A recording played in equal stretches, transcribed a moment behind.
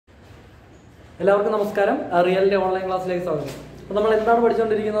എല്ലാവർക്കും നമസ്കാരം. റിയലിന്റെ ഓൺലൈൻ ക്ലാസ്സിലേക്ക് സ്വാഗതം. അപ്പോൾ നമ്മൾ എന്താണ്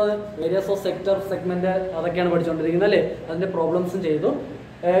പഠിച്ചുകൊണ്ടിരിക്കുന്നത്? ഏരിയാസ് ഓഫ് സെക്ടർ, സെഗ്മെന്റ്, അതൊക്കെയാണ് പഠിച്ചുകൊണ്ടിരിക്കുന്നത് അല്ലേ? അതിന്റെ പ്രോബ്ലംസും ചെയ്തു.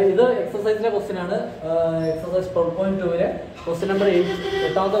 ഇത് എക്സസൈസിലെ ക്വസ്റ്റ്യൻ ആണ്. എക്സസൈസ് 12.2 ക്വസ്റ്റ്യൻ നമ്പർ 8,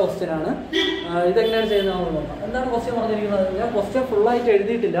 എട്ടാമത്തെ ക്വസ്റ്റ്യൻ ആണ്. ഇതെങ്ങനെയാണ് ചെയ്യുന്നത് നോക്കാം. എന്താണ് ക്വസ്റ്റ്യൻ പറഞ്ഞിരിക്കുന്നത്? ഞാൻ ക്വസ്റ്റ്യൻ ഫുള്ളായിട്ട്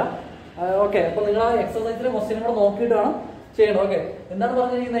എഴുതിയിട്ടില്ല. ഓക്കെ, അപ്പോൾ നിങ്ങൾ ആ എക്സസൈസിലെ ക്വസ്റ്റ്യൻ കൂടെ നോക്കിയിട്ട് വേണം ചെയ്യണം. ഓക്കെ, എന്താണ്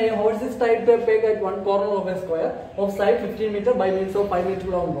പറഞ്ഞിരിക്കുന്നത്? A horse is tied to a peg at one corner of a square of side 15 meter by means of 5 meter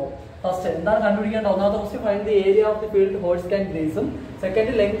long rope. First എന്താണ് കണ്ടുപിടിക്കേണ്ടത്? ഒന്നാമത്തെ question find the area of the field horse can ഗ്രേസും.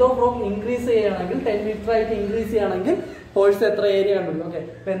 Second length of rope increase ചെയ്യുകയാണെങ്കിൽ 10 metre ആയിട്ട് increase ചെയ്യുകയാണെങ്കിൽ horse എത്ര area കണ്ടുപിടിക്കും. Okay,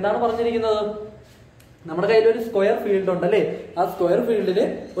 അപ്പൊ എന്താണ് പറഞ്ഞിരിക്കുന്നത്? നമ്മുടെ കയ്യിൽ ഒരു സ്ക്വയർ ഫീൽഡ് ഉണ്ടല്ലേ? ആ സ്ക്വയർ ഫീൽഡില്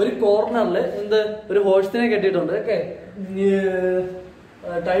ഒരു കോർണറിൽ ഒരു ഹോഴ്സിനെ കെട്ടിയിട്ടുണ്ട്. Okay,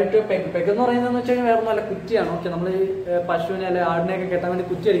 type peg. പെഗ് എന്ന് പറയുന്നത് വെച്ച് കഴിഞ്ഞാൽ വേറെ നല്ല കുറ്റിയാണ്. ഓക്കെ, നമ്മൾ ഈ പശുവിനെ അല്ലെ ആടിനെയൊക്കെ കെട്ടാൻ വേണ്ടി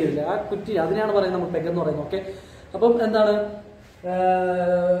കുറ്റി അടിക്കില്ല, ആ കുറ്റി, അതിനാണ് പറയുന്നത് നമ്മൾ പെഗ് എന്ന് പറയുന്നത്. ഓക്കെ, അപ്പം എന്താണ്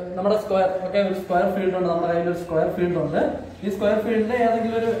നമ്മുടെ സ്ക്വയർ. ഓക്കെ, ഒരു സ്ക്വയർ ഫീൽഡ് ഉണ്ട്, നമ്മുടെ കയ്യിൽ ഒരു സ്ക്വയർ ഫീൽഡ് ഉണ്ട്. ഈ സ്ക്വയർ ഫീൽഡിന്റെ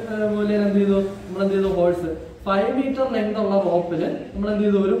ഏതെങ്കിലും ഒരു മൂലയിൽ നമ്മൾ എന്ത് ചെയ്തു? ഹോഴ്സ് 5 മീറ്റർ ലെങ്ത് ഉള്ള റോപ്പില് നമ്മൾ എന്ത്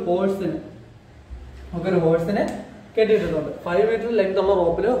ചെയ്തു? ഒരു ഹോഴ്സിന് കെട്ടിയിട്ടുണ്ട്. 5 മീറ്റർ ലെങ്ത് ഉള്ള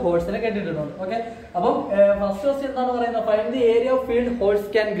റോപ്പില് ഹോഴ്സിനെ കെട്ടിയിട്ടുണ്ട്. ഓക്കെ, അപ്പം ഫസ്റ്റ് ക്വസ്റ്റ്യൻ എന്താണ് പറയുന്നത്? Find the area of field horse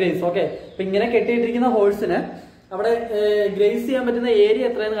can grace. Okay, അപ്പൊ ഇങ്ങനെ കെട്ടിയിട്ടിരിക്കുന്ന ഹോഴ്സിന് അവിടെ ഗ്രേസ് ചെയ്യാൻ പറ്റുന്ന ഏരിയ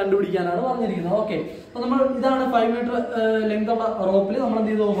എത്രയെന്ന് കണ്ടുപിടിക്കാനാണ് പറഞ്ഞിരിക്കുന്നത്. ഓക്കെ, അപ്പൊ നമ്മൾ ഇതാണ് 5 മീറ്റർ ലെങ്ത് ഉള്ള റോപ്പിൽ നമ്മൾ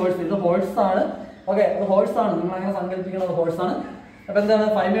എന്ത് ചെയ്തു? ഹോഴ്സ്. ഇത് ഹോഴ്സ് ആണ്. ഓക്കെ, അത് ഹോഴ്സ് ആണ്, നിങ്ങൾ അങ്ങനെ സങ്കല്പിക്കുന്നത് ഹോഴ്സ് ആണ്. അപ്പൊ എന്താണ്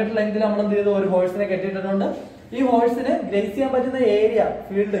 5 മീറ്റർ ലെങ്തിൽ നമ്മൾ എന്ത് ചെയ്തു? ഒരു ഹോഴ്സിനെ കെട്ടിയിട്ടുണ്ട്. ഈ ഹോഴ്സിന് ഗ്രേസ് ചെയ്യാൻ പറ്റുന്ന ഏരിയ,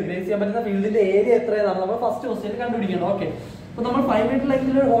 ഗ്രേസ് ചെയ്യാൻ പറ്റുന്ന ഫീൽഡിന്റെ ഏരിയ എത്രയാണ് നമ്മൾ ഫസ്റ്റ് ക്വസ്റ്റ്യൻ കണ്ടുപിടിക്കണം. ഓക്കെ, അപ്പൊ നമ്മൾ 5 മീറ്റർ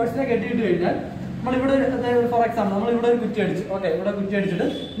ലെങ്തിൽ ഒരു ഹോഴ്സിനെ കെട്ടിയിട്ട് കഴിഞ്ഞാൽ നമ്മൾ ഇവിടെ ഫോർ എക്സാമ്പിൾ നമ്മൾ ഇവിടെ ഒരു കുറ്റി അടിച്ചു. ഓക്കെ, ഇവിടെ കുറ്റി അടിച്ചിട്ട്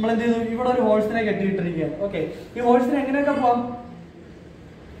നമ്മൾ എന്ത് ചെയ്തു? ഇവിടെ ഒരു ഹോഴ്സിനെ കെട്ടിയിട്ടിരിക്കുകയാണ്. ഓക്കെ, ഈ ഹോഴ്സിന് എങ്ങനെയൊക്കെ പോവാം?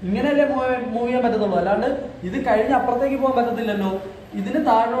 ഇങ്ങനെയല്ലേ മൂവ് ചെയ്യാൻ പറ്റത്തുള്ളൂ, അല്ലാണ്ട് ഇത് കഴിഞ്ഞ് അപ്പുറത്തേക്ക് പോകാൻ പറ്റത്തില്ലല്ലോ. ഇതിന്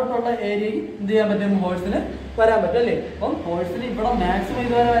താഴോട്ടുള്ള ഏരിയയിൽ എന്ത് ചെയ്യാൻ പറ്റും? ഹോഴ്സിന് വരാൻ പറ്റും അല്ലേ? അപ്പം ഹോഴ്സിന് ഇവിടെ മാക്സിമം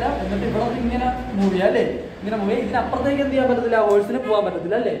ഇതുവരെ വരാം, എന്നിട്ട് ഇവിടെ ഇങ്ങനെ മൂവ് ചെയ്യാം അല്ലേ? ഇങ്ങനെ മൂവ് ചെയ്യാം. ഇതിനപ്പുറത്തേക്ക് എന്ത് ചെയ്യാൻ പറ്റത്തില്ല? ഹോഴ്സിന് പോകാൻ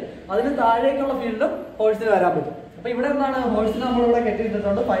പറ്റത്തില്ല അല്ലേ? അതിന് താഴേക്കുള്ള ഫീൽഡും ഹോഴ്സിന് വരാൻ പറ്റും. അപ്പൊ ഇവിടെ എന്താണ്? ഹോഴ്സിന് നമ്മളിവിടെ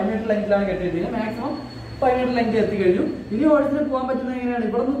കെട്ടിയിട്ടുണ്ട്. 5 മീറ്റർ ലെങ്തിലാണ് കെട്ടിയിട്ടിരിക്കുന്നത്. മാക്സിമം 5 മീറ്റർ ലെങ്ത് എത്തിക്കഴിഞ്ഞു. ഇനി ഹോഴ്സിന് പോകാൻ പറ്റുന്നത് എങ്ങനെയാണ്?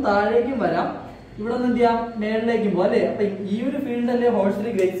 ഇവിടെ നിന്ന് താഴേക്കും വരാം, ഇവിടെ നിന്ന് എന്ത് ചെയ്യാം? മേളിലേക്കും പോകാം അല്ലേ? അപ്പൊ ഈ ഒരു ഫീൽഡ് അല്ലേ ഹോഴ്സിന്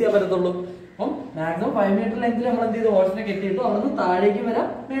ഗ്രേസ് ചെയ്യാൻ പറ്റത്തുള്ളൂ. അപ്പം മാക്സിമം 5 മീറ്റർ ലെങ്തിൽ നമ്മൾ എന്ത് ചെയ്തു? ഹോഴ്സിനെ കെട്ടിയിട്ടു. അവിടെ നിന്ന് താഴേക്കും വരാം,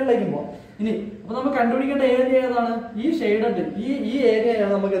 മേളിലേക്കും പോകാം. ഇനി അപ്പൊ നമുക്ക് കണ്ടുപിടിക്കേണ്ട ഏരിയ ഏതാണ്? ഈ ഷെയ്ഡഡ് ഈ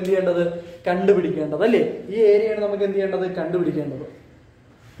ഏരിയയാണ് നമുക്ക് എന്ത് ചെയ്യേണ്ടത്? കണ്ടുപിടിക്കേണ്ടത് അല്ലേ? ഈ ഏരിയയാണ് നമുക്ക് എന്ത് ചെയ്യേണ്ടത്? കണ്ടുപിടിക്കേണ്ടത്.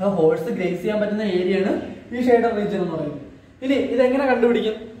 ഹോഴ്സ് ഗ്രേസ് ചെയ്യാൻ പറ്റുന്ന ഏരിയയാണ് ഈ ഷെയ്ഡഡ് റീജിയൻ എന്ന് പറയുന്നത്. ഇനി ഇതെങ്ങനെ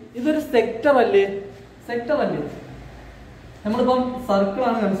കണ്ടുപിടിക്കും? ഇതൊരു സെക്ടർ അല്ലേ? നമ്മളിപ്പം സർക്കിൾ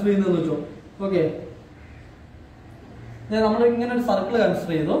ആണ് കൺസിഡർ ചെയ്യുന്നത് വെച്ചോ. ഓക്കെ, നമ്മൾ ഇങ്ങനെ ഒരു സർക്കിൾ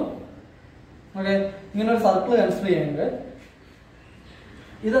കൺസിഡർ ചെയ്തു. ഓക്കെ, ഇങ്ങനെ ഒരു സർക്കിൾ കൺസിഡർ ചെയ്യുന്നത്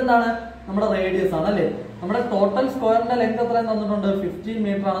ഇതെന്താണ്? നമ്മുടെ റേഡിയസ് ആണ് അല്ലേ? നമ്മുടെ ടോട്ടൽ സ്ക്വയറിന്റെ ലെങ്ത് എത്രയും തന്നിട്ടുണ്ട്? 15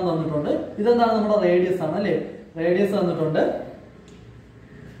 മീറ്റർ ആണ് തന്നിട്ടുണ്ട്. ഇതെന്താണ്? നമ്മുടെ റേഡിയസ് ആണ് അല്ലേ? റേഡിയസ് തന്നിട്ടുണ്ട്.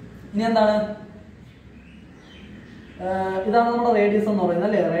 ഇനി എന്താണ്? ഇതാണ് നമ്മുടെ റേഡിയസ് എന്ന് പറയുന്നത്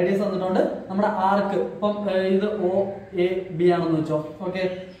അല്ലേ? റേഡിയസ് തന്നിട്ടുണ്ട്. നമ്മുടെ ആർക്ക് ഇപ്പം ഇത് OAB ആണെന്ന് വെച്ചോ. ഓക്കെ,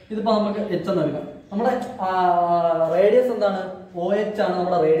 ഇതിപ്പോ നമുക്ക് H എന്ന് എടുക്കാം. നമ്മുടെ റേഡിയസ് എന്താണ്? OH ആണ്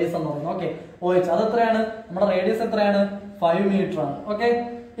നമ്മുടെ റേഡിയസ് എന്ന് പറയുന്നത്. ഓക്കെ, OH അത് എത്രയാണ്? നമ്മുടെ റേഡിയസ് എത്രയാണ്? 5 മീറ്റർ ആണ്. ഓക്കെ,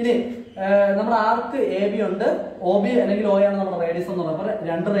 ഇനി നമ്മുടെ ആർക്ക് AB ഉണ്ട്, OB അല്ലെങ്കിൽ OA ആണ് നമ്മുടെ റേഡിയസ് എന്ന് പറയുന്നത്. അപ്പൊ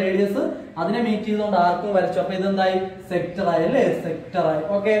രണ്ട് റേഡിയസ് അതിനെ മീറ്റ് ചെയ്തുകൊണ്ട് ആർക്കും വരച്ചു. അപ്പൊ ഇതെന്തായി? സെക്ടർ ആയി അല്ലേ? സെക്ടർ ആയി.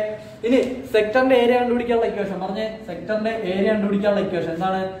 ഓക്കെ, ഇനി സെക്ടറിന്റെ ഏരിയ കണ്ടുപിടിക്കാനുള്ള ഇക്വേഷൻ പറഞ്ഞേ. സെക്ടറിന്റെ ഏരിയ കണ്ടുപിടിക്കാനുള്ള ഇക്വേഷൻ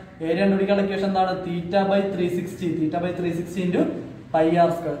എന്താണ്? ഏരിയ കണ്ടുപിടിക്കാനുള്ള ഇക്വേഷൻ എന്താണ്? θ/360. θ/360 into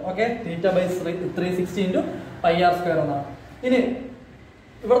πr². Okay, θ/360 into πr² എന്നാണ്. ഇനി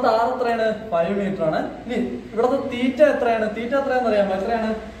ഇവിടുത്തെ ആർ എത്രയാണ്? 5 മീറ്റർ ആണ്. ഇനി ഇവിടുത്തെ തീറ്റ എത്രയാണ്? തീറ്റ എത്രയാണെന്ന് അറിയാമോ?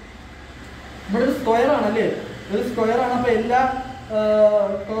 എത്രയാണ്? ഇവിടെ ഒരു സ്ക്വയർ ആണല്ലേ? ഒരു സ്ക്വയർ ആണ്. അപ്പൊ എല്ലാ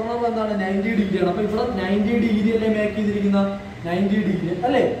കോർണറും എന്താണ്? 90 ഡിഗ്രി ആണ്. അപ്പൊ ഇവിടെ 90 ഡിഗ്രി അല്ലേ മേക്ക് ചെയ്തിരിക്കുന്ന? 90 ഡിഗ്രി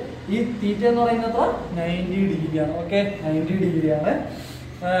അല്ലേ? ഈ തീറ്റ എന്ന് പറയുന്നത് എത്ര? 90 ഡിഗ്രി ആണ്. ഓക്കെ, 90 ഡിഗ്രി ആണ്.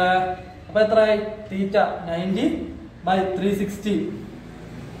 അപ്പൊ എത്രയായി? തീറ്റ 90/360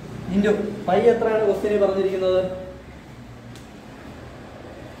 ഇൻറ്റു പൈ എത്രയാണ് ക്വസ്റ്റ്യനിൽ പറഞ്ഞിരിക്കുന്നത്?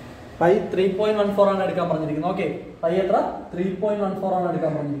 പൈ 3.14 ആണ് എടുക്കാൻ പറഞ്ഞിരിക്കുന്നത്. ഓക്കെ, പൈ എത്ര? 3.14 ആണ്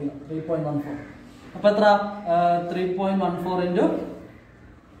എടുക്കാൻ പറഞ്ഞിരിക്കുന്നത്. 3.14. അപ്പൊ എത്ര? 3.14 ഇൻറ്റു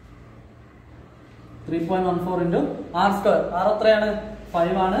r². r എത്രയാണ്?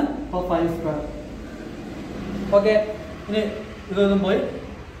 5 ആണ്. അപ്പൊ 5². ഓക്കെ, ഇനി ഇതൊന്നും പോയി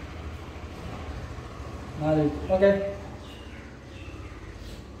 4. ഓക്കെ,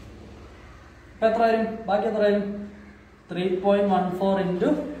 എത്ര വരും? ബാക്കി എത്ര വരും? 3.14 ഇൻറ്റു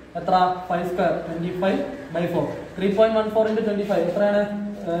എത്ര? 5². 25/4. 3.14 ഇൻറ്റു 25 എത്രയാണ്?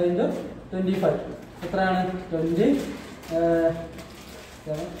 ഇൻറ്റു 25 എത്രയാണ് 20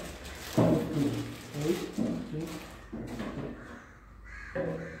 7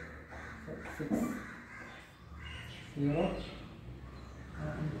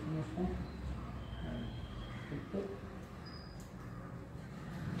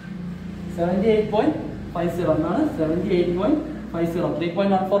 78.50 എന്നാണ് 78.50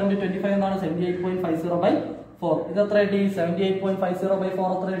 3.14 into 25 എന്നാണ് 78.50 by 4 ഇത് എത്ര കിട്ടി 78.50 by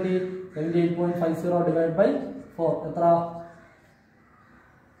 4 എത്ര കിട്ടി 78.50 divided by 4 എത്ര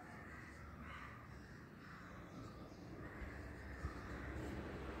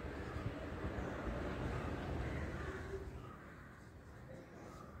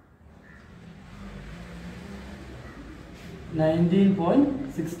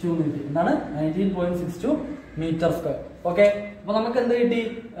 19.62 മീറ്റർ എന്താണ് 19.62 മീറ്റർ സ്ക്വയർ ഓക്കെ അപ്പൊ നമുക്ക് എന്ത് കിട്ടി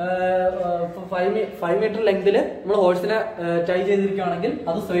 5 മീറ്റർ ലെങ്തിൽ നമ്മൾ ഹോഴ്സിനെ ടൈ ചെയ്തിരിക്കുകയാണെങ്കിൽ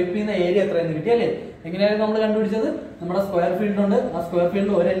അത് സ്വൈപ്പ് ചെയ്യുന്ന ഏരിയ എത്രയെന്ന് കിട്ടി അല്ലേ എങ്ങനെയായിരുന്നു നമ്മൾ കണ്ടുപിടിച്ചത് നമ്മുടെ സ്ക്വയർ ഫീൽഡ് ഉണ്ട് ആ സ്ക്വയർ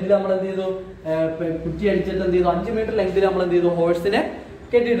ഫീൽഡ് ഒരു എൻഡിൽ നമ്മൾ എന്ത് ചെയ്തു കുറ്റി അടിച്ചിട്ട് എന്ത് ചെയ്തു 5 മീറ്റർ ലെങ്തിൽ നമ്മൾ എന്ത് ചെയ്തു ഹോഴ്സിനെ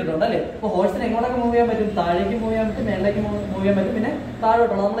കെട്ടിയിട്ടുണ്ട് അല്ലേ അപ്പൊ ഹോഴ്സിനെ എങ്ങോട്ടൊക്കെ മൂവ് ചെയ്യാൻ പറ്റും താഴേക്ക് മൂവ് ചെയ്യാൻ പറ്റും മേലേക്ക് മൂവ് ചെയ്യാൻ പറ്റും പിന്നെ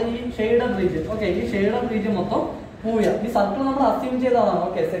താഴോട്ടുള്ള നമ്മൾ ഈ ഷെയ്ഡഡ് റീജിയൻ ഓക്കെ ഈ ഷെയ്ഡഡ് റീജിയൻ മൊത്തം മൂവ് ചെയ്യാം ഈ സർക്കിൾ നമ്മൾ അസ്യൂം ചെയ്തതാണ്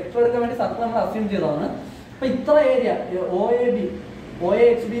ഓക്കെ സെക്ടർ എടുക്കാൻ വേണ്ടി സർക്കിൾ നമ്മൾ അസ്യൂം ചെയ്തതാണ് അപ്പൊ ഇത്ര ഏരിയ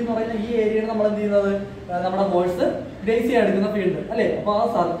OAHB എന്ന് പറയുന്ന ഈ ഏരിയയാണ് നമ്മൾ എന്ത് ചെയ്യുന്നത് നമ്മുടെ ഹോഴ്സ് ഗ്രേസ് ചെയ്യാൻ എടുക്കുന്ന ഫീൽഡ് അല്ലെ അപ്പൊ ആ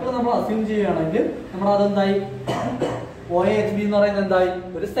സർക്കിൾ നമ്മൾ അസ്യൂം ചെയ്യുകയാണെങ്കിൽ നമ്മൾ അതെന്തായി OAHB എന്ന് പറയുന്നത് എന്തായി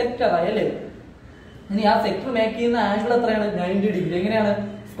ഒരു സെക്ടർ ആയി അല്ലേ ഇനി ആ സെക്ടർ മേക്ക് ചെയ്യുന്ന ആംഗിൾ എത്രയാണ് 90 ഡിഗ്രി എങ്ങനെയാണ്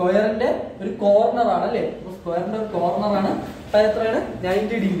സ്ക്വയറിന്റെ ഒരു കോർണർ ആണ് അല്ലേ സ്ക്വയറിന്റെ ഒരു കോർണർ ആണ് എത്രയാണ്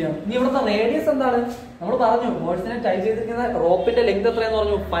 90 ഡിഗ്രി ആണ് ഇനി ഇവിടുത്തെ റേഡിയസ് എന്താണ് നമ്മൾ പറഞ്ഞു ഹോഴ്സിനെ ടൈ ചെയ്തിരിക്കുന്ന റോപ്പിന്റെ ലെങ്ത് എത്രയെന്ന്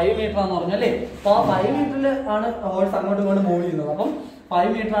പറഞ്ഞു 5 മീറ്റർ ആണെന്ന് പറഞ്ഞു അല്ലേ അപ്പൊ ആ 5 മീറ്ററിൽ ആണ് ഹോഴ്സ് അങ്ങോട്ടും ഇങ്ങോട്ട് മൂവ് ചെയ്യുന്നത് അപ്പം 5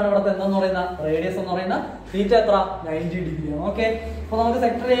 മീറ്റർ ആണ് ഇവിടുത്തെ എന്താന്ന് പറയുന്ന റേഡിയസ് എന്ന് പറയുന്ന തീറ്റ എത്ര 90 ഡിഗ്രി ആണ് ഓക്കെ അപ്പൊ നമുക്ക്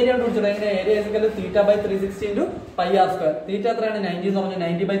സെക്ടർ ഏരിയ കണ്ടുപിടിച്ചത് എങ്ങനെ area theta by 360 into pi R square theta എത്രയാണ് 90 എന്ന് പറഞ്ഞു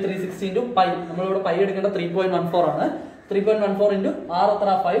 90 by 360 into പൈ നമ്മളിവിടെ പൈ എടുക്കേണ്ട 3.14 ആണ് 3.14 into r എത്ര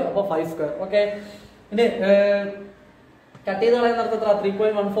 5 അപ്പൊ 5 സ്ക്വയർ ഓക്കെ ഇനി കട്ട് ചെയ്ത് കളയുന്ന എത്ര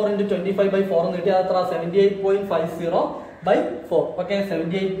 3.14 into 25 by 4 എന്ന് കിട്ടിയാൽ എത്ര 78.50 by 4 okay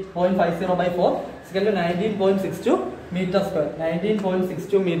 78.50 by 4 is equal to 19.62 meter square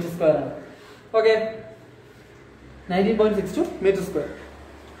 19.62 meter square ആണ് ഓക്കെ 19.62 meter square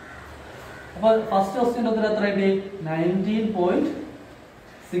അപ്പോൾ ഫസ്റ്റ് ക്വസ്റ്റ്യൻ ഉത്തരം എത്ര കിട്ടി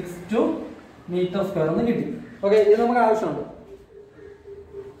 19.62 meter square എന്ന് കിട്ടി ഓക്കെ ഇത് നമുക്ക് ആവശ്യമുണ്ട്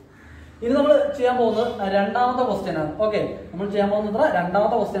ഇനി നമ്മൾ ചെയ്യാൻ പോകുന്നത് രണ്ടാമത്തെ ക്വസ്റ്റ്യൻ ആണ് ഓക്കെ നമ്മൾ ചെയ്യാൻ പോകുന്നത്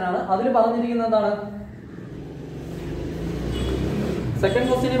രണ്ടാമത്തെ ക്വസ്റ്റ്യൻ ആണ് അതിൽ പറഞ്ഞിരിക്കുന്നത് എന്താണ് സെക്കൻഡ്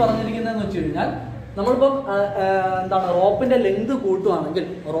ക്വസ്റ്റ്യനിൽ പറഞ്ഞിരിക്കുന്നതെന്ന് വെച്ച് കഴിഞ്ഞാൽ നമ്മളിപ്പം എന്താണ് റോപ്പിന്റെ ലെങ്ത് കൂട്ടുവാണെങ്കിൽ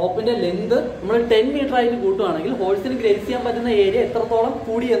റോപ്പിന്റെ ലെങ്ത് നമ്മൾ 10 മീറ്റർ ആയിട്ട് കൂട്ടുവാണെങ്കിൽ ഹോഴ്സിന് ഗ്രേസ് ചെയ്യാൻ പറ്റുന്ന ഏരിയ എത്രത്തോളം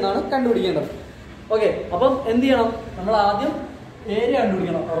കൂടി എന്നാണ് കണ്ടുപിടിക്കേണ്ടത് ഓക്കെ അപ്പം എന്ത് ചെയ്യണം നമ്മൾ ആദ്യം ഏരിയ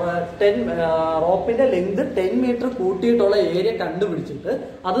കണ്ടുപിടിക്കണം റോപ്പിന്റെ ലെങ്ത് 10 മീറ്റർ കൂട്ടിയിട്ടുള്ള ഏരിയ കണ്ടുപിടിച്ചിട്ട്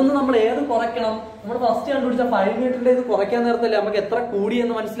അതിന്ന് നമ്മൾ ഏത് കുറയ്ക്കണം നമ്മൾ ഫസ്റ്റ് കണ്ടുപിടിച്ച 5 മീറ്ററിന്റെ ഇത് കുറയ്ക്കാൻ നേരത്തല്ലേ നമുക്ക് എത്ര കൂടി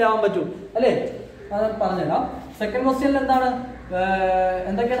എന്ന് മനസ്സിലാവാൻ പറ്റും അല്ലേ അത് പറഞ്ഞുതരാം സെക്കൻഡ് ക്വസ്റ്റ്യനിൽ എന്താണ്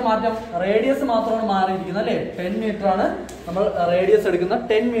എന്തൊക്കെയാണ് മാറ്റം റേഡിയസ് മാത്രമാണ് മാറിയിരിക്കുന്നത് അല്ലേ 10 മീറ്റർ ആണ് നമ്മൾ റേഡിയസ് എടുക്കുന്ന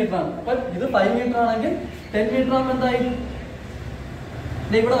 10 മീറ്റർ ആണ് അപ്പൊ ഇത് 5 മീറ്റർ ആണെങ്കിൽ 10 മീറ്റർ ആകുമ്പോൾ എന്തായി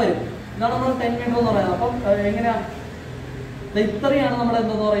ഇവിടെ വരും ഇതാണ് നമ്മൾ 10 മീറ്റർ എന്ന് പറയുന്നത് അപ്പം എങ്ങനെയാ ഇത്രയാണ് നമ്മൾ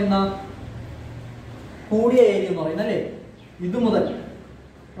എന്താന്ന് പറയുന്ന കൂടിയ ഏരിയ എന്ന് പറയുന്നത് അല്ലേ ഇത് മുതൽ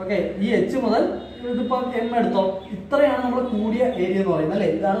ഓക്കെ ഈ H മുതൽ ഇതിപ്പോ M എടുത്തോ ഇത്രയാണ് നമ്മൾ കൂടിയ ഏരിയ എന്ന് പറയുന്നത് അല്ലേ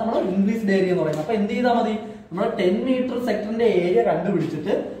ഇതാണ് നമ്മൾ ഇൻക്രീസ്ഡ് ഏരിയ എന്ന് പറയുന്നത് അപ്പൊ എന്ത് ചെയ്താൽ മതി നമ്മൾ 10 മീറ്റർ സെക്ടറിന്റെ ഏരിയ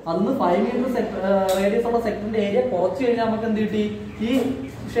കണ്ടുപിടിച്ചിട്ട് അന്ന് 5 മീറ്റർ റേഡിയസ് ഉള്ള സെക്ടറിന്റെ ഏരിയ കുറച്ച് കഴിഞ്ഞാൽ നമുക്ക് എന്ത് കിട്ടി ഈ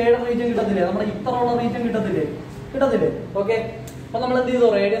ഷെയ്ഡ് റീജിയൻ കിട്ടത്തില്ലേ നമ്മുടെ ഇത്രയുള്ള റീജിയൻ കിട്ടത്തില്ലേ ഓക്കെ അപ്പൊ നമ്മൾ എന്ത് ചെയ്തു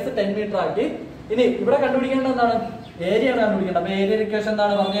റേഡിയസ് 10 മീറ്റർ ആക്കി ഇനി ഇവിടെ കണ്ടുപിടിക്കേണ്ടത് എന്താണ് ഏരിയ ആണ് കണ്ടുപിടിക്കേണ്ടത് അപ്പൊ ഏരിയ ഇക്വേഷൻ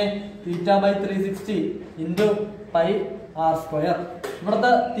എന്താണ് പറഞ്ഞേ theta by 360 into pi R square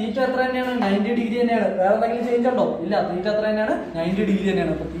ഇവിടുത്തെ തീറ്റ എത്ര തന്നെയാണ് 90 ഡിഗ്രി തന്നെയാണ് വേറെ എന്തെങ്കിലും ചേഞ്ച് ഉണ്ടോ ഇല്ല തീറ്റ എത്ര തന്നെയാണ് 90 ഡിഗ്രി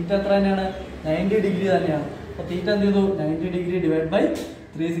തന്നെയാണ് അപ്പൊ തീറ്റ എത്ര തന്നെയാണ് 90 ഡിഗ്രി തന്നെയാണ് അപ്പൊ തീറ്റ എന്ത് ചെയ്തു 90 degree divide by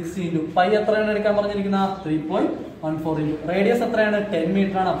 360 into pi എത്രയാണ് എടുക്കാൻ പറഞ്ഞിരിക്കുന്ന 3.14 into റേഡിയസ് എത്രയാണ് 10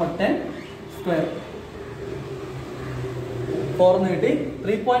 മീറ്റർ ആണ് അപ്പൊ 10 സ്ക്വയർ 4 എന്ന് കിട്ടി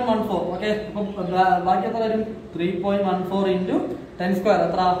 3.14 ഓക്കെ അപ്പൊ ബാക്കി എത്ര വരും 3.14 into 10 സ്ക്വയർ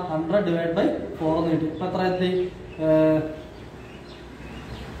എത്ര 100 ഡിവൈഡ് ബൈ 4 എന്ന് കിട്ടി അപ്പൊ എത്ര എത്തി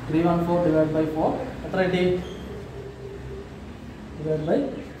 314 ഡിവൈഡ് ബൈ 4 എത്ര കിട്ടി ഡിവൈഡ് ബൈ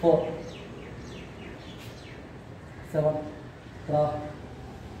 4 7 എത്ര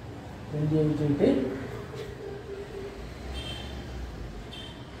 28 കിട്ടി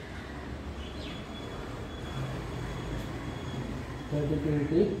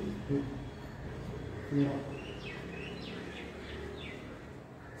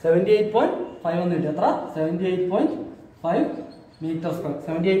 78.5 എന്ന് കിട്ടി. എത്ര? 78.5 മീറ്റർ സ്ക്വയർ.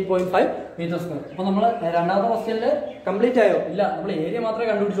 78.5 metre square. അപ്പൊ നമ്മൾ രണ്ടാമത്തെ ക്വസ്റ്റ്യനിൽ കംപ്ലീറ്റ് ആയോ? ഇല്ല, നമ്മൾ ഏരിയ മാത്രമേ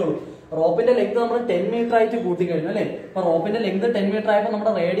കണ്ടുപിടിച്ചോളൂ. റോപ്പിന്റെ ലെങ്ത് നമ്മൾ 10 മീറ്റർ ആയിട്ട് കൂട്ടി കഴിഞ്ഞു അല്ലേ? അപ്പൊ റോപ്പിന്റെ ലെങ്ത് 10 മീറ്റർ ആയപ്പോൾ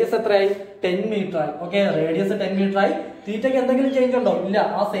നമ്മുടെ റേഡിയസ് എത്രയായി? 10 മീറ്റർ ആയി. ഓക്കെ, റേഡിയസ് 10 മീറ്റർ ആയി. തീറ്റയ്ക്ക് എന്തെങ്കിലും ചേഞ്ച് ഉണ്ടോ? ഇല്ല,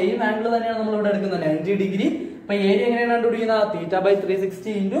 ആ സെയിം ആംഗിൾ തന്നെയാണ് നമ്മൾ ഇവിടെ എടുക്കുന്നത്, 90 ഡിഗ്രി. അപ്പൊ ഏരിയ എങ്ങനെയാണ് കണ്ടുപിടിക്കുന്നത്?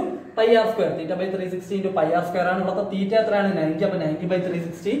 θ/360 into πr square. θ/360 into πr square ആണ്. ഇവിടുത്തെ തീറ്റ എത്രയാണ്? 90. അപ്പൊ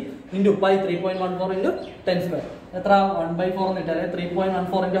 90/360 ഇൻറ്റു π 3.14 ഇൻറ്റു 10 സ്ക്വയർ. എത്ര? 1/4 എന്ന് കിട്ടി, അല്ലെങ്കിൽ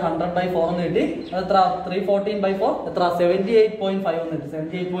 3.14 ഇൻറ്റു 100/4 എന്ന് കിട്ടി. അതെത്ര? 314/4 എത്ര? 78.5 എന്ന് കിട്ടി.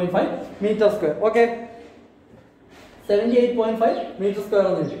 78.5 metre square. Okay, 78.5 metre square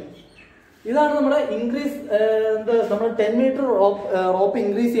എന്ന് കിട്ടി. ഇതാണ് നമ്മുടെ ഇൻക്രീസ്, നമ്മൾ 10 മീറ്റർ റോപ്പ്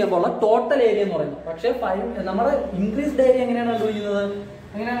ഇൻക്രീസ് ചെയ്യുമ്പോൾ ടോട്ടൽ ഏരിയ എന്ന് പറയുന്നത്. പക്ഷേ നമ്മുടെ ഇൻക്രീസ്ഡ് ഏരിയ എങ്ങനെയാണ് കണ്ടുപിടിക്കുന്നത്?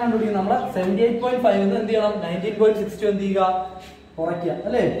 നമ്മളെ 78.5 എന്ത് ചെയ്യണം? 19.62 എന്ത് ചെയ്യുക? കുറയ്ക്കുക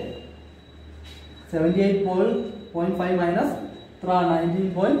അല്ലേ? 78.5 മൈനസ്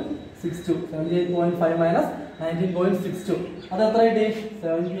 19.62. 78.5 മൈനസ് 19.62 അത് എത്ര കിട്ടി?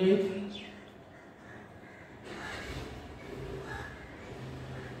 78.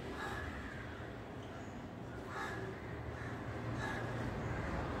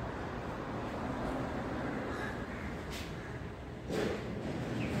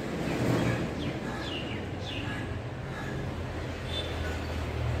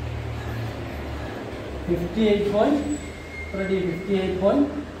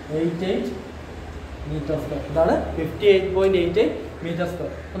 58.88 മീറ്റർ സ്ക്വയർ. ഇതാണ് 58.88 മീറ്റർ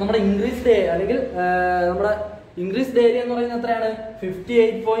സ്ക്വയർ. അപ്പൊ നമ്മുടെ ഇൻക്രീസ്ഡ് അല്ലെങ്കിൽ നമ്മുടെ ഇൻക്രീസ്ഡ് ഏരിയ എന്ന് പറയുന്നത് എത്രയാണ്?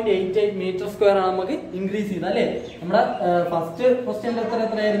 58.88 മീറ്റർ സ്ക്വയർ ആണ് നമുക്ക് ഇൻക്രീസ് ചെയ്തത് അല്ലേ? നമ്മുടെ ഫസ്റ്റ് ക്വസ്റ്റ്യൻ്റെ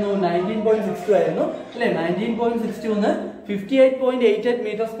എത്രയായിരുന്നു? 19.62 ആയിരുന്നു അല്ലേ? 19.62 58.88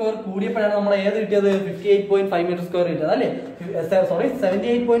 മീറ്റർ സ്ക്വയർ കൂടിയപ്പോഴാണ് നമ്മൾ ഏത് കിട്ടിയത്? 58.5 മീറ്റർ സ്ക്വയർ കിട്ടിയത് അല്ലേ? സോറി,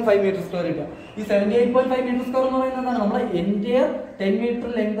 78.5 മീറ്റർ സ്ക്വയർ കിട്ടുക. ഈ 78.5 മീറ്റർ സ്ക്വയർ എന്ന് പറയുന്നത് എന്താണ്? നമ്മുടെ എൻറ്റയർ 10 മീറ്റർ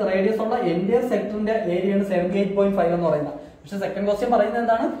ലെങ്ത് റേഡിയസ് ഉള്ള എൻറ്റയർ സെക്ടറിന്റെ ഏരിയയാണ് 78.5 എന്ന് പറയുന്നത്. പക്ഷെ സെക്കൻഡ് ക്വസ്റ്റ്യൻ പറയുന്നത്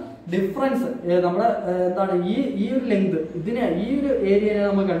എന്താണ്? ഡിഫറൻസ് നമ്മള് എന്താണ് ഈ ഒരു ലെങ്ത്, ഇതിനെ ഈ ഒരു ഏരിയനെ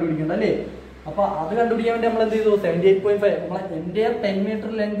നമ്മൾ കണ്ടുപിടിക്കേണ്ടത് അല്ലേ? അപ്പൊ അത് കണ്ടുപിടിക്കാൻ വേണ്ടി നമ്മൾ എന്ത് ചെയ്തു? 78.5 നമ്മളെ എൻറ്റയർ 10 മീറ്റർ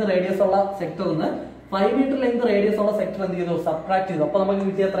ലെങ്ത് റേഡിയസ് ഉള്ള സെക്ടറിൽ നിന്ന് 5 മീറ്റർ ലെങ്ത് റേഡിയസ് ഉള്ള സെക്ടർ എന്ത് ചെയ്തു? സബ്ട്രാക്ട് ചെയ്തു. അപ്പൊ നമുക്ക്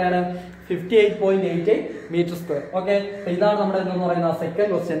കിട്ടിയ എത്രയാണ്? 58.88 മീറ്റർ സ്ക്വയർ. ഓക്കെ, ഇതാണ് നമ്മുടെ എന്ന് പറയുന്ന സെക്കൻഡ്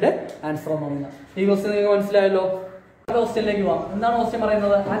ക്വസ്റ്റ്യന്റെ ആൻസർ എന്ന് പറയുന്നത്. ഈ ക്വസ്റ്റ്യൻ നിങ്ങൾക്ക് മനസ്സിലായല്ലോ. ക്വസ്റ്റ്യനിലേക്ക് പോവാം. എന്താണ് ക്വസ്റ്റ്യൻ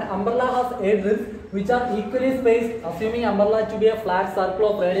പറയുന്നത്? An umbrella has 8 ribs which are equally spaced. Assuming umbrella to be a flat circle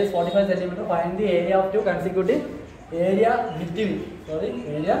of radius 45 cm, find the area of two consecutive area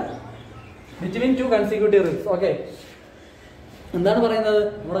between two consecutive ribs. Okay, എന്താണ് പറയുന്നത്?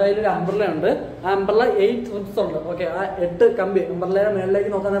 നമ്മുടെ കയ്യിൽ ഒരു umbrella ഉണ്ട്. ആ umbrella 8 ribs ഉണ്ട്. Okay, ആ 8 കമ്പി അംബ്രല്ലയുടെ മേളിലേക്ക്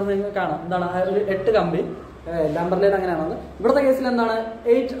നോക്കാൻ നേരം നിങ്ങൾക്ക് കാണാം. എന്താണ് ആ ഒരു 8 കമ്പി? അംബ്രല്ലയുടെ അങ്ങനെയാണെന്ന്. ഇവിടുത്തെ കേസിൽ എന്താണ്?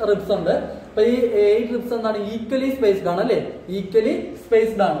 8 റിബ്സ് ഉണ്ട്. അപ്പൊ ഈ 8 റിബ്സ് എന്താണ്? ഈക്വലി സ്പേസ്ഡ് ആണ് അല്ലേ? ഈക്വലി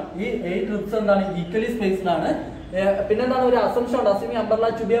സ്പേസ്ഡ് ആണ്. ഈ 8 റിബ്സ് എന്താണ്? ഈക്വലി സ്പേസ്ഡ് ആണ്. പിന്നെന്താണ്? ഒരു അസംഷൻ ഉണ്ട്. Assuming umbrella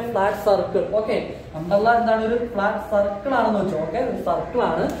to B A flat circle. Okay, umbrella എന്താണ്? ഒരു ഫ്ലാറ്റ് സർക്കിൾ ആണെന്ന് വെച്ചോ. ഓക്കെ, ഒരു സർക്കിൾ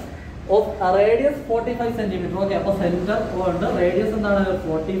ആണ്. Of radius 45 centimetre. ഓക്കെ, അപ്പൊ സെന്റർ ഉണ്ട്. റേഡിയസ് എന്താണ്?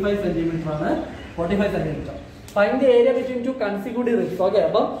 45 സെന്റിമീറ്റർ ആണ്. 45 centimetre. Find the area between two consecutive ribs. Okay,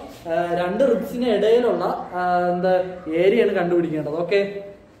 അപ്പം 2 റിബ്സിന് ഇടയിലുള്ള എന്താ ഏരിയയാണ് കണ്ടുപിടിക്കേണ്ടത്. ഓക്കെ,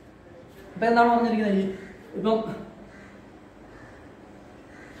 ഇപ്പൊ എന്താണ് പറഞ്ഞിരിക്കുന്നത്? ഇപ്പം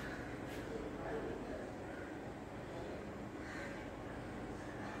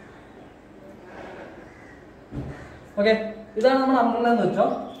ഓക്കെ, ഇതാണ് നമ്മുടെ അംബ്രല്ല എന്ന് വെച്ചോ.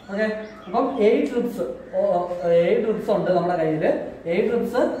 ഓക്കെ, അപ്പം 8 റിബ്സ് ഉണ്ട് നമ്മുടെ കയ്യില്. 8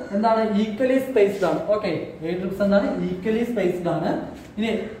 റിബ്സ് എന്താണ്? ഈക്വലി സ്പേസ്ഡ് ആണ്. ഓക്കെ, 8 റിബ്സ് എന്താണ്? ഈക്വലി സ്പേസ്ഡ് ആണ്. ഇനി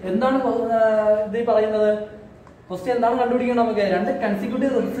എന്താണ് ഇത് പറയുന്നത്? ക്വസ്റ്റ്യൻ എന്താണ് കണ്ടുപിടിക്കേണ്ടത്? നമുക്ക് 2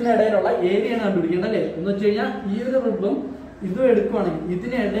 കൺസിക്യൂട്ടീവ് റിബ്സിന് ഇടയിലുള്ള ഏരിയയാണ് കണ്ടുപിടിക്കേണ്ടത് അല്ലേ? എന്ന് വെച്ച് കഴിഞ്ഞാൽ ഈ ഒരു റിബും ഇതും എടുക്കുവാണെങ്കിൽ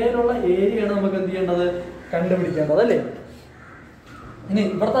ഇതിനിടയിലുള്ള ഏരിയയാണ് നമുക്ക് എന്ത് ചെയ്യേണ്ടത്? കണ്ടുപിടിക്കേണ്ടത് അല്ലേ? ഇനി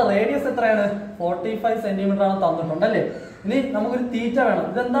ഇവിടുത്തെ റേഡിയസ് എത്രയാണ്? 45 സെന്റിമീറ്റർ ആണ് തന്നിട്ടുണ്ട് അല്ലേ? ഇനി നമുക്കൊരു തീറ്റ വേണം.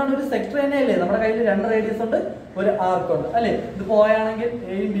 ഇതെന്താണ്? ഒരു സെക്ടർ തന്നെയല്ലേ? നമ്മുടെ കയ്യിൽ 2 റേഡിയസ് ഉണ്ട്, ഒരു ആർക്ക് ഉണ്ട് അല്ലേ? ഇത് പോയാണെങ്കിൽ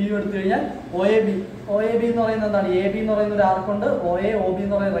എയും ബിയും എടുത്തു കഴിഞ്ഞാൽ ഒ എ ബി എന്ന് പറയുന്നത് എന്താണ്? എ ബി എന്ന് പറയുന്ന ഒരു ആർക്ക് ഉണ്ട്, ഒ എ ഒ ബി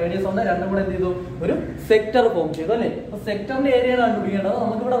എന്ന് പറയുന്ന റേഡിയസ് ഉണ്ട്. രണ്ടും കൂടെ എന്ത് ചെയ്തു? ഒരു സെക്ടർ ഫോം ചെയ്തു അല്ലേ? അപ്പൊ സെക്ടറിന്റെ ഏരിയയാണ് കണ്ടുപിടിക്കേണ്ടത്.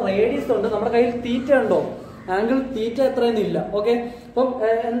 നമുക്ക് ഇവിടെ റേഡിയസ് ഉണ്ട്, നമ്മുടെ കയ്യിൽ തീറ്റ ഉണ്ടോ? ആംഗിൾ തീറ്റ എത്രയൊന്നും ഇല്ല. ഓക്കെ, അപ്പം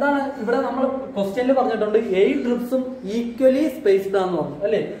എന്താണ് ഇവിടെ നമ്മൾ ക്വസ്റ്റ്യനിൽ പറഞ്ഞിട്ടുണ്ട് 8 റിബ്സും ഈക്വലി സ്പേസ്ഡ് ആണെന്ന് പറഞ്ഞു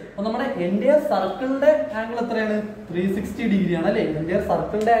അല്ലേ? അപ്പൊ നമ്മുടെ എൻറ്റയർ സർക്കിളിന്റെ ആംഗിൾ എത്രയാണ്? 360 ഡിഗ്രി ആണ് അല്ലേ? എൻറ്റയർ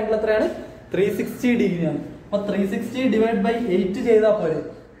സർക്കിളിന്റെ ആംഗിൾ എത്രയാണ്? 360 ഡിഗ്രി ആണ്. അപ്പൊ 360 ഡിവൈഡ് ബൈ 8 ചെയ്താൽ പോരെ?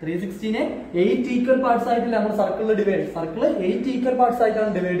 360നെ 8 ഈക്വൽ പാർട്സ് ആയിട്ടില്ല നമ്മൾ സർക്കിളിൽ ഡിവൈഡ്. സർക്കിൾ 8 ഈക്വൽ പാർട്സ്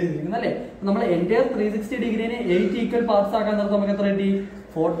ആയിട്ടാണ് ഡിവൈഡ് ചെയ്തിരിക്കുന്നത് അല്ലേ. നമ്മൾ എൻ്റയർ 360 ഡിഗ്രീനെ 8 ഈക്വൽ പാർട്സ് ആക്കാൻ നേരത്തെ നമുക്ക് എത്ര കിട്ടി?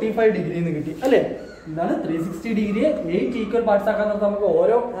 45 ഡിഗ്രി എന്ന് കിട്ടി അല്ലേ. എന്താണ് 360 ഡിഗ്രിയെ 8 ഈക്വൽ പാർട്സ് ആക്കാൻ നേരത്തെ നമുക്ക്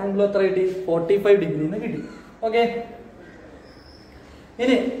ഓരോ ആംഗിളും എത്ര കിട്ടി? 45 ഡിഗ്രി എന്ന് കിട്ടി. ഓക്കെ,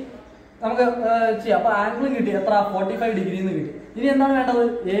 ഇനി നമുക്ക് ചെയ്യാം. അപ്പൊ ആംഗിൾ കിട്ടി എത്ര? 45 ഡിഗ്രി എന്ന് കിട്ടി. ഇനി എന്താണ് വേണ്ടത്?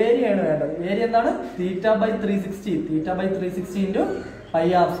 ഏരിയയാണ് വേണ്ടത്. ഏരിയ എന്താണ്? θ/360. θ/360 ഇൻറ്റു പൈ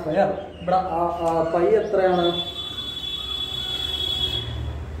ആർ സ്ക്വയർ. ഇവിടെ പൈ എത്രയാണ്?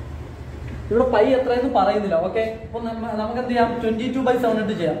 ഇവിടെ പൈ എത്രയെന്ന് പറയുന്നില്ല. ഓക്കെ, അപ്പൊ നമുക്ക് എന്ത് ചെയ്യാം? 22/7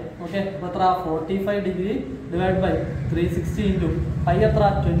 ഇട്ട് ചെയ്യാം. ഓക്കെ, അപ്പൊ എത്ര? 45 degree divide by 360 into pi എത്ര?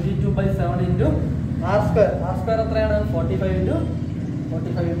 22/7 into R square. R square എത്രയാണ്? 45 ഇൻറ്റു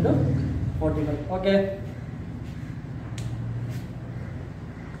 45. ഓക്കെ,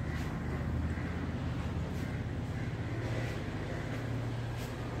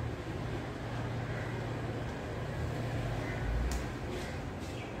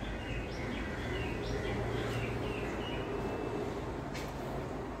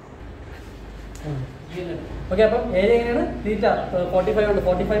 ഓക്കെ, അപ്പം ഏരിയ എങ്ങനെയാണ്? തീറ്റ 45 ഉണ്ട്.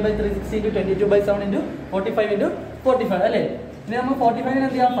 45/360 ഇൻറ്റു 22/7 ഇൻറ്റു 45 ഇൻറ്റു 45 അല്ലേ. ഇനി നമ്മൾ 45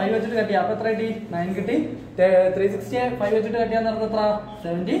 എന്ത് ചെയ്യാം? 5 വെച്ചിട്ട് കട്ട് ചെയ്യാം. അപ്പൊ എത്ര കിട്ടി? 9 കിട്ടി. 360 5 വെച്ചിട്ട് കട്ട് ചെയ്യാൻ നേരത്തെ എത്ര?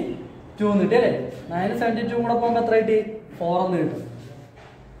 72 എന്ന് കിട്ടി അല്ലേ. 9 72 കൂടെ പോകുമ്പോൾ എത്ര കിട്ടി? 4 എന്ന് കിട്ടും.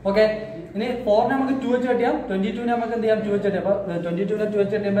 ഓക്കെ, ഇനി 4നെ നമുക്ക് 2 വെച്ച് കട്ട് ചെയ്യാം. 22നെ നമുക്ക് എന്ത് ചെയ്യാം? 2 വെച്ച് കട്ട് ചെയ്യാം. അപ്പൊ 22നെ 2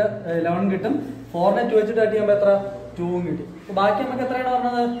 വെച്ച് കട്ട് ചെയ്യുമ്പോൾ 11 കിട്ടും. 4നെ 2 വെച്ചിട്ട് കട്ട് ചെയ്യുമ്പോൾ എത്ര? 2 കിട്ടി. അപ്പൊ ബാക്കി നമുക്ക് എത്രയാണ്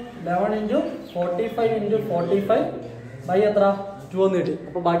പറഞ്ഞത്? 11 ഇൻറ്റു 45 ഇൻറ്റു 45 ബൈ എത്ര? 2 എന്ന് കിട്ടി.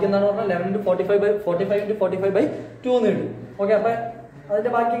 അപ്പൊ ബാക്കി എന്താണ് പറഞ്ഞത്? 11 ഇൻറ്റു 45 ഇൻറ്റു 45 ബൈ 2 എന്ന് കിട്ടി. ഓക്കെ, അപ്പൊ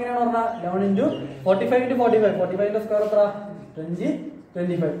അതിന്റെ ബാക്കി എങ്ങനെയാണ് പറഞ്ഞാൽ 11 ഇൻറ്റു 45 ഇൻറ്റു 45 സ്ക്വയർ എത്ര?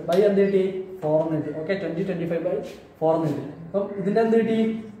 25 ബൈ എന്ത് കിട്ടി? 4 എന്ന് കിട്ടി. ഓക്കെ, 25 ബൈ 4 എന്ന് കിട്ടി. അപ്പം ഇതിന്റെ എന്ത് കിട്ടി?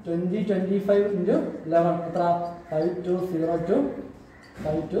 25 ഇൻറ്റു 11 എത്ര? 5202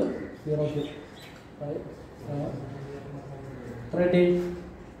 5202 30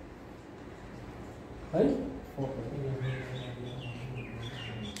 by 4.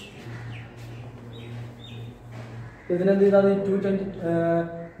 ഇതിനെന്ത് ചെയ്താൽ 220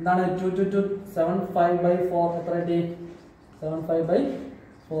 എന്താണ്? 275/4 എത്ര കിട്ടി?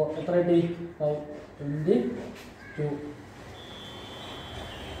 75/4 എത്ര കിട്ടി? 522.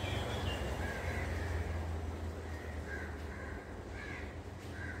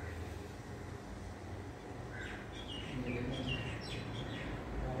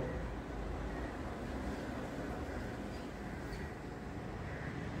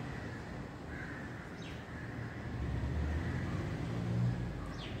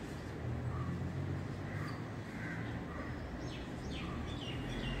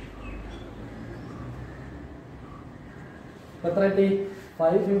 എത്ര കിട്ടി?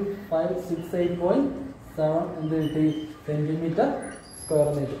 5568.7 എന്ത് കിട്ടി? സെന്റിമീറ്റർ സ്ക്വയർ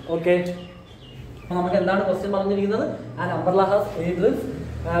എന്ന് കിട്ടി. ഓക്കെ, അപ്പൊ നമുക്ക് എന്താണ് ക്വസ്റ്റ്യൻ പറഞ്ഞിരിക്കുന്നത്? And umbrella has 8 ribs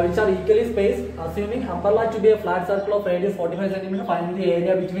which are equally spaced. Assuming umbrella to be a flat circle of radius 45 cm, find the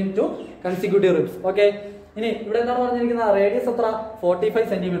area between two consecutive ribs. Okay, ഇനി ഇവിടെ എന്താണ് പറഞ്ഞിരിക്കുന്നത്? റേഡിയസ് എത്ര? 45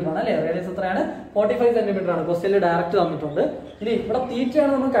 സെന്റിമീറ്റർ ആണ് അല്ലേ. റേഡിയസ് എത്രയാണ്? 45 സെന്റിമീറ്റർ ആണ്. ക്വസ്റ്റ്യനിൽ ഡയറക്റ്റ് തന്നിട്ടുണ്ട്. ഇനി ഇവിടെ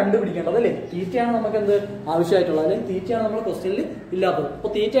തീറ്റയാണ് നമ്മൾ കണ്ടുപിടിക്കേണ്ടത് അല്ലേ. തീറ്റയാണ് നമുക്ക് എന്ത് ആവശ്യമായിട്ടുള്ളത്, അല്ലെങ്കിൽ തീറ്റയാണ് നമ്മുടെ ക്വസ്റ്റ്യനിൽ ഇല്ലാത്തത്.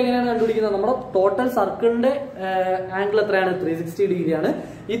 അപ്പൊ തീറ്റ എങ്ങനെയാണ് കണ്ടുപിടിക്കുന്നത്? നമ്മുടെ ടോട്ടൽ സർക്കിളിന്റെ ആംഗിൾ എത്രയാണ്? 360 ഡിഗ്രിയാണ്.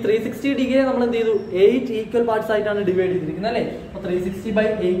 ഈ 360 ഡിഗ്രിയെ നമ്മൾ എന്ത് ചെയ്തു? 8 ഈക്വൽ പാർട്സ് ആയിട്ടാണ് ഡിവൈഡ് ചെയ്തിരിക്കുന്നത് അല്ലേ. അപ്പൊ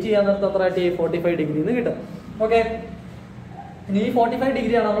 360/8 ചെയ്യാൻ നേരത്തെ എത്ര കിട്ടി? 45 ഡിഗ്രി എന്ന് കിട്ടും. ഓക്കെ, ഇനി ഈ 45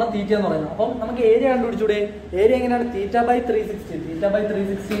 ഡിഗ്രിയാണ് നമ്മളെ തീറ്റ എന്ന് പറയുന്നത്. അപ്പം നമുക്ക് ഏരിയ കണ്ടുപിടിച്ചൂടെ? ഏരിയ എങ്ങനെയാണ്?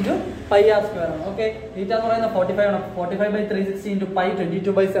 θ/360 ഇൻറ്റു പൈ ആർ സ്ക്വയർ ആണ്. ഓക്കെ, തീറ്റ എന്ന് പറയുന്നത് 45 ആണ്. 45/360 ഇൻറ്റു പൈ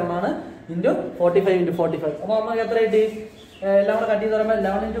 22/7 ആണ് ഇൻറ്റു 45 ഇൻറ്റു 45. അപ്പൊ നമുക്ക് എത്ര കിട്ടി? എല്ലാം കൂടെ കട്ട് ചെയ്ത് പറയുമ്പോൾ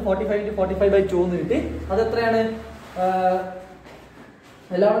 11 ഇൻറ്റു 45 ഇൻറ്റു 45/2 എന്ന് കിട്ടി. അത് എത്രയാണ്?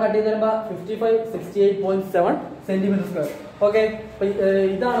 എല്ലാം കൂടെ കട്ട് ചെയ്ത് വരുമ്പോൾ 5568.7 സെന്റിമീറ്റർ സ്ക്വയർ. ഓക്കെ,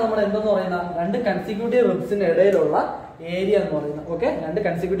 ഇതാണ് നമ്മൾ എന്തെന്ന് പറയുന്ന രണ്ട് കൺസിക്യൂട്ടീവ് റിബ്സിന് ഇടയിലുള്ള ഏരിയ എന്ന് പറയുന്നത്. ഓക്കെ, രണ്ട്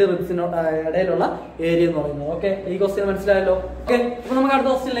കൺസിക്യൂട്ടീവ് റിബ്സിന് ഇടയിലുള്ള ഏരിയ എന്ന് പറയുന്നത്. ഓക്കെ, ഈ ക്വസ്റ്റ്യൻ മനസ്സിലായല്ലോ. ഓക്കെ, അപ്പൊ നമുക്ക് അടുത്ത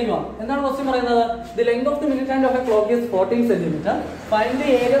ക്വസ്റ്റ്യനിലേക്ക് പോകാം. എന്താണ് ക്വസ്റ്റ്യൻ പറയുന്നത്? The length of the minute hand of A clock is 14 centimetre. Find the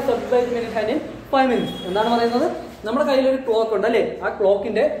area circled by the minute hand in 5 minutes. എന്താണ് പറയുന്നത്? നമ്മുടെ കയ്യിൽ ഒരു ക്ലോക്ക് ഉണ്ട് അല്ലേ. ആ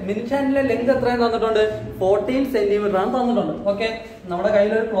ക്ലോക്കിന്റെ മിനിറ്റ് ഹാൻഡിലെ ലെങ്ത് എത്രയാണ് തന്നിട്ടുണ്ട്? 14 സെന്റിമീറ്റർ ആണ് തന്നിട്ടുണ്ട്. ഓക്കെ, നമ്മുടെ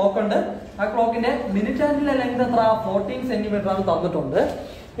കയ്യിൽ ഒരു ക്ലോക്ക് ഉണ്ട്. ആ ക്ലോക്കിന്റെ മിനിറ്റ് ഹാൻഡിലെ ലെങ്ത് എത്ര? 14 സെന്റിമീറ്റർ ആണ് തന്നിട്ടുണ്ട്.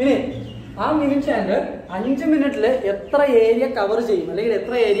 ഇനി ആ മിനിറ്റ് ഹാൻഡ് 5 മിനിറ്റിൽ എത്ര ഏരിയ കവർ ചെയ്യും, അല്ലെങ്കിൽ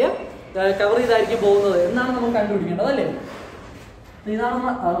എത്ര ഏരിയ കവർ ചെയ്തായിരിക്കും പോകുന്നത് എന്നാണ് നമ്മൾ കണ്ടുപിടിക്കേണ്ടത് അല്ലേ. ഇതാണ്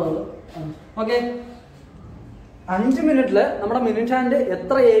ഓക്കെ, 5 മിനിറ്റില് നമ്മുടെ മിനിറ്റ് ഹാൻഡ്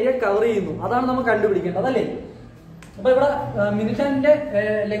എത്ര ഏരിയ കവർ ചെയ്യുന്നു അതാണ് നമ്മൾ കണ്ടുപിടിക്കേണ്ടത് അല്ലേ. അപ്പൊ ഇവിടെ മിനിറ്റ് ഹാൻഡിന്റെ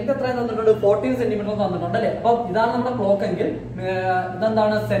ലെങ്ത് എത്രയും തന്നിട്ടുണ്ട് 14 സെന്റിമീറ്റർ തന്നിട്ടുണ്ട് അല്ലെ. അപ്പൊ ഇതാണ് നമ്മുടെ ക്ലോക്ക് എങ്കിൽ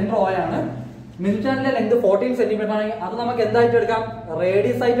ഇതെന്താണ് സെന്റർ ഓ ആണ്. മിനിറ്റ് ഹാൻഡിന്റെ ലെങ്ത് 14 സെന്റിമീറ്റർ ആണെങ്കിൽ അത് നമുക്ക് എന്തായിട്ട് എടുക്കാം,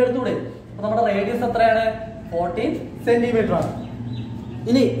 റേഡിയസ് ആയിട്ട് എടുത്തൂടെ. അപ്പൊ നമ്മുടെ റേഡിയസ് എത്രയാണ്, 14 സെന്റിമീറ്റർ ആണ്.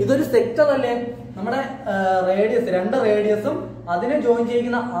 ഇനി ഇതൊരു സെക്ടർ അല്ലേ, നമ്മുടെ റേഡിയസ്, രണ്ട് റേഡിയസും അതിനെ ജോയിൻ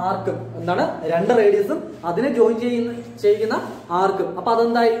ചെയ്യുന്ന ആർക്കും എന്താണ്, രണ്ട് റേഡിയസും അതിനെ ജോയിൻ ചെയ്യുന്ന ആർക്കും. അപ്പൊ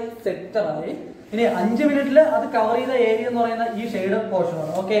അതെന്തായി, സെക്ടർ ആയി. ഇനി 5 മിനിറ്റിൽ അത് കവർ ചെയ്ത ഏരിയ എന്ന് പറയുന്ന ഈ ഷെയ്ഡ് പോർഷൻ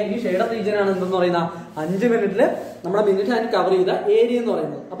ആണ്. ഓക്കെ, ഈ ഷെയ്ഡ് റീജിയൻ ആണ് എന്തെന്ന് പറയുന്ന 5 മിനിറ്റിൽ നമ്മുടെ മിനിറ്റ് ഹാൻഡ് കവർ ചെയ്ത ഏരിയ എന്ന്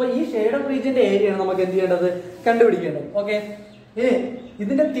പറയുന്നത്. അപ്പൊ ഈ ഷെയ്ഡ് റീജിയന്റെ ഏരിയ ആണ് നമുക്ക് എന്ത് ചെയ്യേണ്ടത്, കണ്ടുപിടിക്കേണ്ടത്. ഓക്കെ, ഇനി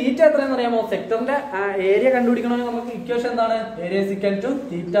ഇതിന്റെ തീറ്റ എത്രയെന്ന് അറിയാമോ, സെക്ടറിന്റെ ഏരിയ കണ്ടുപിടിക്കണമെങ്കിൽ നമുക്ക് ഇക്വേഷൻ എന്താണ്, area is equal to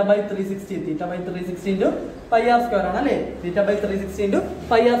θ/360. θ/360 into pi r square ആണ് അല്ലേ. θ/360 into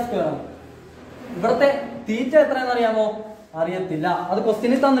pi r square ആണ്. ഇവിടത്തെ തീറ്റ എത്രയെന്ന് അറിയാമോ, അറിയത്തില്ല, അത്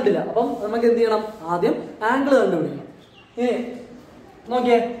ക്വസ്റ്റ്യനിൽ തന്നിട്ടില്ല. അപ്പം നമുക്ക് എന്ത് ചെയ്യണം, ആദ്യം ആംഗിൾ കണ്ടുപിടിക്കണം. ഇനി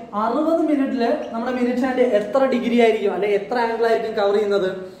നോക്കിയേ, 60 മിനിറ്റില് നമ്മുടെ മിനിറ്റ് ഹാൻഡ് എത്ര ഡിഗ്രി ആയിരിക്കും, അല്ലെ എത്ര ആംഗിൾ ആയിരിക്കും കവർ ചെയ്യുന്നത്,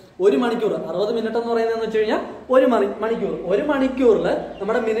 1 മണിക്കൂർ. 60 മിനിറ്റ് എന്ന് പറയുന്നത് വെച്ച് കഴിഞ്ഞാൽ 1 മണിക്കൂർ. 1 മണിക്കൂറിൽ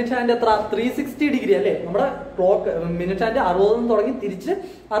നമ്മുടെ മിനിറ്റ് ഹാൻഡ് എത്ര, 360 ഡിഗ്രി അല്ലേ. നമ്മുടെ ക്ലോക്ക് മിനിറ്റ് ഹാൻഡ് 60 തുടങ്ങി തിരിച്ച്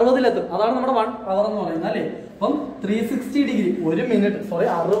 60-ലെത്തും. അതാണ് നമ്മുടെ 1 അവർ എന്ന് പറയുന്നത് അല്ലേ. അപ്പം 360 ഡിഗ്രി 1 മിനിറ്റ്,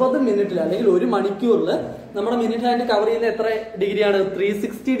 60 മിനിറ്റിൽ അല്ലെങ്കിൽ 1 മണിക്കൂറിൽ നമ്മുടെ മിനിറ്റ് ഹാൻഡ് കവർ ചെയ്യുന്ന എത്ര ഡിഗ്രിയാണ്,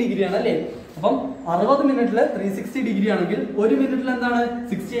 360 ഡിഗ്രിയാണ് അല്ലേ. അപ്പം 60 മിനിറ്റിൽ 360 ഡിഗ്രി ആണെങ്കിൽ 1 മിനിറ്റിൽ എന്താണ്,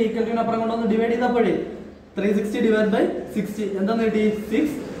 60 ഈക്വൽ അപ്പുറം കൊണ്ടൊന്ന് ഡിവൈഡ് ചെയ്തപ്പോഴേ 360 ഡിവൈഡ് ബൈ 60 എന്താന്ന് കിട്ടി,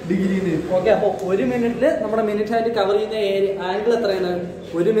 6 ഡിഗ്രി. ഓക്കെ, അപ്പൊ 1 മിനിറ്റിൽ നമ്മുടെ മിനിറ്റ് ഹാൻഡ് കവർ ചെയ്യുന്ന ആംഗിൾ എത്രയാണ്,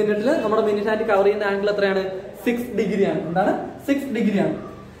 1 മിനിറ്റിൽ നമ്മുടെ മിനിറ്റ് ഹാൻഡ് കവർ ചെയ്യുന്ന ആംഗിൾ എത്രയാണ്, 6 ഡിഗ്രിയാണ്. എന്താണ്, 6 ഡിഗ്രിയാണ്.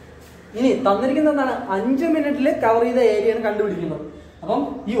 ഇനി തന്നിരിക്കുന്നത് എന്താണ്, 5 മിനിറ്റിൽ കവർ ചെയ്ത ഏരിയയാണ് കണ്ടുപിടിക്കുന്നത്. അപ്പം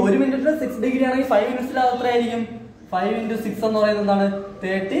ഈ 1 മിനിറ്റിൽ 6 ഡിഗ്രി ആണെങ്കിൽ 5 മിനിറ്റ്സിൽ അത് എത്രയായിരിക്കും, 5 into 6 എന്ന് പറയുന്നത് എന്താണ്,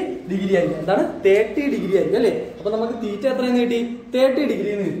 30 ഡിഗ്രി ആയിരിക്കും. എന്താണ്, 30 ഡിഗ്രി ആയിരിക്കും അല്ലേ. അപ്പൊ നമുക്ക് തീറ്റ എത്രയെന്ന് കിട്ടി, 30 ഡിഗ്രി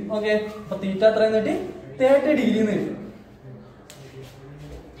എന്ന് കിട്ടി. ഓക്കെ, അപ്പൊ തീറ്റ എത്രയെന്ന് കിട്ടി, 30 ഡിഗ്രി എന്ന് കിട്ടി.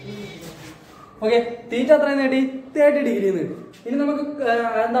 ഓക്കെ, തീറ്റ എത്രയെന്ന് കിട്ടി, 30 ഡിഗ്രി എന്ന് കിട്ടി. ഇനി നമുക്ക്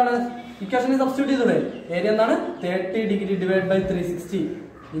എന്താണ്, ഇക്വേഷനിൽ സബ്സ്റ്റിറ്റ്യൂട്ട് ചെയ്തൂടെ. ഏരിയ എന്താണ്, 30 degree divide by 360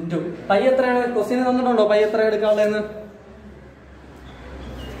 into pi എത്രയാണ്, ക്വസ്റ്റ്യൻ തന്നിട്ടുണ്ടോ പൈ എത്ര എടുക്കാനുള്ളതെന്ന്,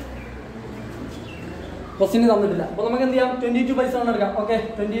 ക്വസ്റ്റ്യൻ തന്നിട്ടില്ല. അപ്പൊ നമുക്ക് എന്ത് ചെയ്യാം, 22/7 എടുക്കാം. ഓക്കെ,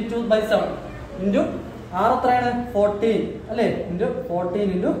 22/7 ഇൻറ്റു ആർ എത്രയാണ്, 14 അല്ലേ, ഇൻറ്റു 14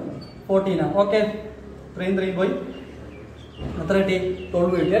 ഇൻറ്റു 14 ആണ്. ഓക്കെ, 3 പോയി എത്ര കിട്ടി,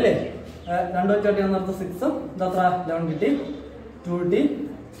 12 കിട്ടി അല്ലേ. 2 വെച്ച് കട്ടി വന്നിടത്ത് 6, ഇതെത്ര 11 കിട്ടി, 2 കിട്ടി,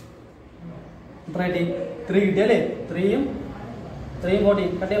 എത്ര കിട്ടി, 3 കിട്ടി അല്ലേ. 3യും 14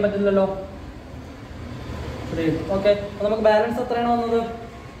 കട്ട് ചെയ്യാൻ പറ്റില്ലല്ലോ, 3 കിട്ടി. ഓക്കെ, അപ്പൊ നമുക്ക് ബാലൻസ് എത്രയാണ് വന്നത്,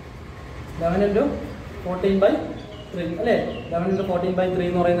 11 into 14/3 അല്ലേ. 11 into 14/3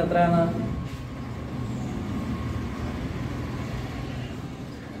 എന്ന് പറയുന്നത് എത്രയാണ്,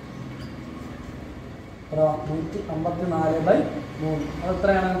 154/3. അത്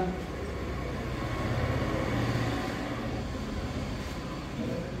എത്രയാണ്,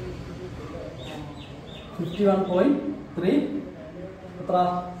 51.3 എത്ര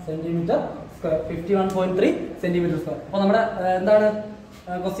സെന്റിമീറ്റർ സ്ക്വയർ, 51.3 സെന്റിമീറ്റർ സ്ക്വയർ. അപ്പൊ നമ്മുടെ എന്താണ്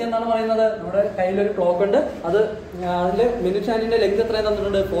ക്വസ്റ്റ്യൻ എന്താണ് പറയുന്നത്, നമ്മുടെ കയ്യിലൊരു ക്ലോക്ക് ഉണ്ട്, അത് അതിന്റെ മിനിറ്റ് ഹാൻഡിന്റെ ലെങ്ത് എത്രയും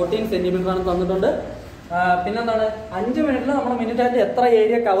തന്നിട്ടുണ്ട്, 14 സെന്റിമീറ്റർ ആണ് തന്നിട്ടുണ്ട്. പിന്നെന്താണ്, 5 മിനിറ്റിൽ നമ്മുടെ മിനിറ്റ് ഹാൻഡ് എത്ര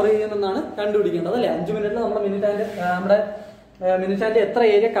ഏരിയ കവർ ചെയ്യുമെന്നാണ് കണ്ടുപിടിക്കേണ്ടത് അല്ലേ. 5 മിനിറ്റിൽ നമ്മുടെ മിനിറ്റ് ഹാൻഡ് എത്ര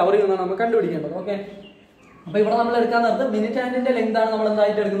ഏരിയ കവർ ചെയ്യുമെന്നാണ് നമ്മൾ കണ്ടുപിടിക്കേണ്ടത്. ഓക്കെ, അപ്പൊ ഇവിടെ നമ്മൾ എടുക്കാൻ നേരത്ത് മിനിറ്റ് ഹാൻഡിന്റെ ലെങ്ത് ആണ് നമ്മൾ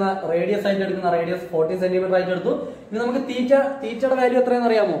എന്തായിട്ട് എടുക്കുന്ന, റേഡിയസ് ആയിട്ട് എടുക്കുന്ന. റേഡിയസ് 14 സെന്റിമീറ്റർ ആയിട്ട് എടുത്തു. ഇനി നമുക്ക് തീറ്റയുടെ വാല്യൂ എത്രയെന്ന്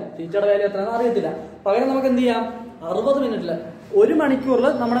അറിയാമോ, തീറ്റയുടെ വാല്യൂ എത്രയെന്ന് അറിയത്തില്ല. പകരം നമുക്ക് എന്ത് ചെയ്യാം, 60 മിനിറ്റിൽ 1 മണിക്കൂറിൽ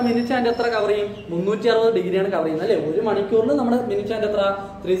നമ്മുടെ മിനിറ്റ് ഹാൻഡ് എത്ര കവർ ചെയ്യും, 360 ഡിഗ്രിയാണ് കവർ ചെയ്യുന്നത് അല്ലേ. 1 മണിക്കൂറിൽ നമ്മുടെ മിനിറ്റ് ഹാൻഡ് എത്ര,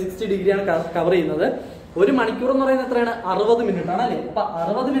 360 ഡിഗ്രിയാണ് കവർ ചെയ്യുന്നത്. 1 മണിക്കൂർ എന്ന് പറയുന്നത് എത്രയാണ്, 60 മിനിറ്റ് ആണ് അല്ലേ. അപ്പൊ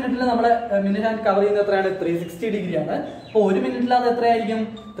 60 മിനിറ്റിൽ നമ്മുടെ മിനിറ്റ് ഹാൻഡ് കവർ ചെയ്യുന്നത് എത്രയാണ്, 360 ഡിഗ്രിയാണ്. അപ്പൊ 1 മിനിറ്റിൽ അത് എത്രയായിരിക്കും,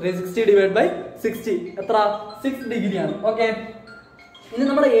 360 ഡിവൈഡ് ബൈ 60 എത്ര, 6 ഡിഗ്രിയാണ്. ഓക്കെ, ഇനി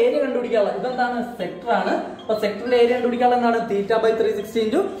നമ്മുടെ ഏരിയ കണ്ടുപിടിക്കാനുള്ള ഇതെന്താണ്, സെക്ടർ ആണ്. അപ്പൊ സെക്ടറിന്റെ ഏരിയ കണ്ടുപിടിക്കാനുള്ള എന്താണ്, θ/360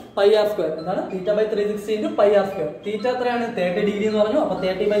 into pi r square. എന്താണ്, θ/360 into pi r square. തീറ്റ എത്രയാണ്, 30 ഡിഗ്രി എന്ന് പറഞ്ഞു. അപ്പൊ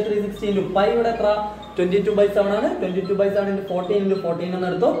 30/360 into പൈ ഇവിടെ എത്ര, 22/7 ആണ്. 22/7 into 14 into 14 എന്ന്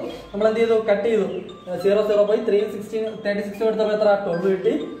എടുത്തു. നമ്മൾ എന്ത് ചെയ്തു, കട്ട് ചെയ്തു, 0 പോയി 36 എടുത്തപ്പോൾ എത്ര, 12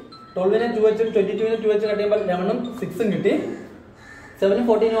 കിട്ടി. 12നെ 2 വെച്ചും 22നെ 2 വെച്ച് കട്ട് ചെയ്യുമ്പോൾ 11ഉം 6ഉം കിട്ടി. 7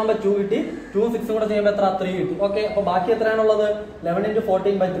 14 ആകുമ്പോൾ 2 കിട്ടി. 2 6 കൂടെ ചെയ്യുമ്പോൾ എത്ര, 3 കിട്ടി. ഓക്കെ, അപ്പൊ ബാക്കി എത്രയാണുള്ളത്, 11 into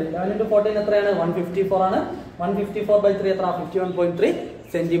 14/3. 11 into 14 എത്രയാണ്, 154 ആണ്. 154/3 എത്ര, 51.3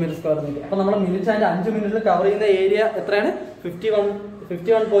 സെന്റിമീറ്റർ സ്ക്വയർ കിട്ടി. അപ്പൊ നമ്മുടെ മിനിറ്റ് ഹാൻഡ് 5 മിനിറ്റിൽ കവർ ചെയ്യുന്ന ഏരിയ എത്രയാണ്,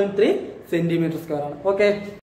 51.3 സെന്റിമീറ്റർ സ്ക്വയർ ആണ്. ഓക്കെ.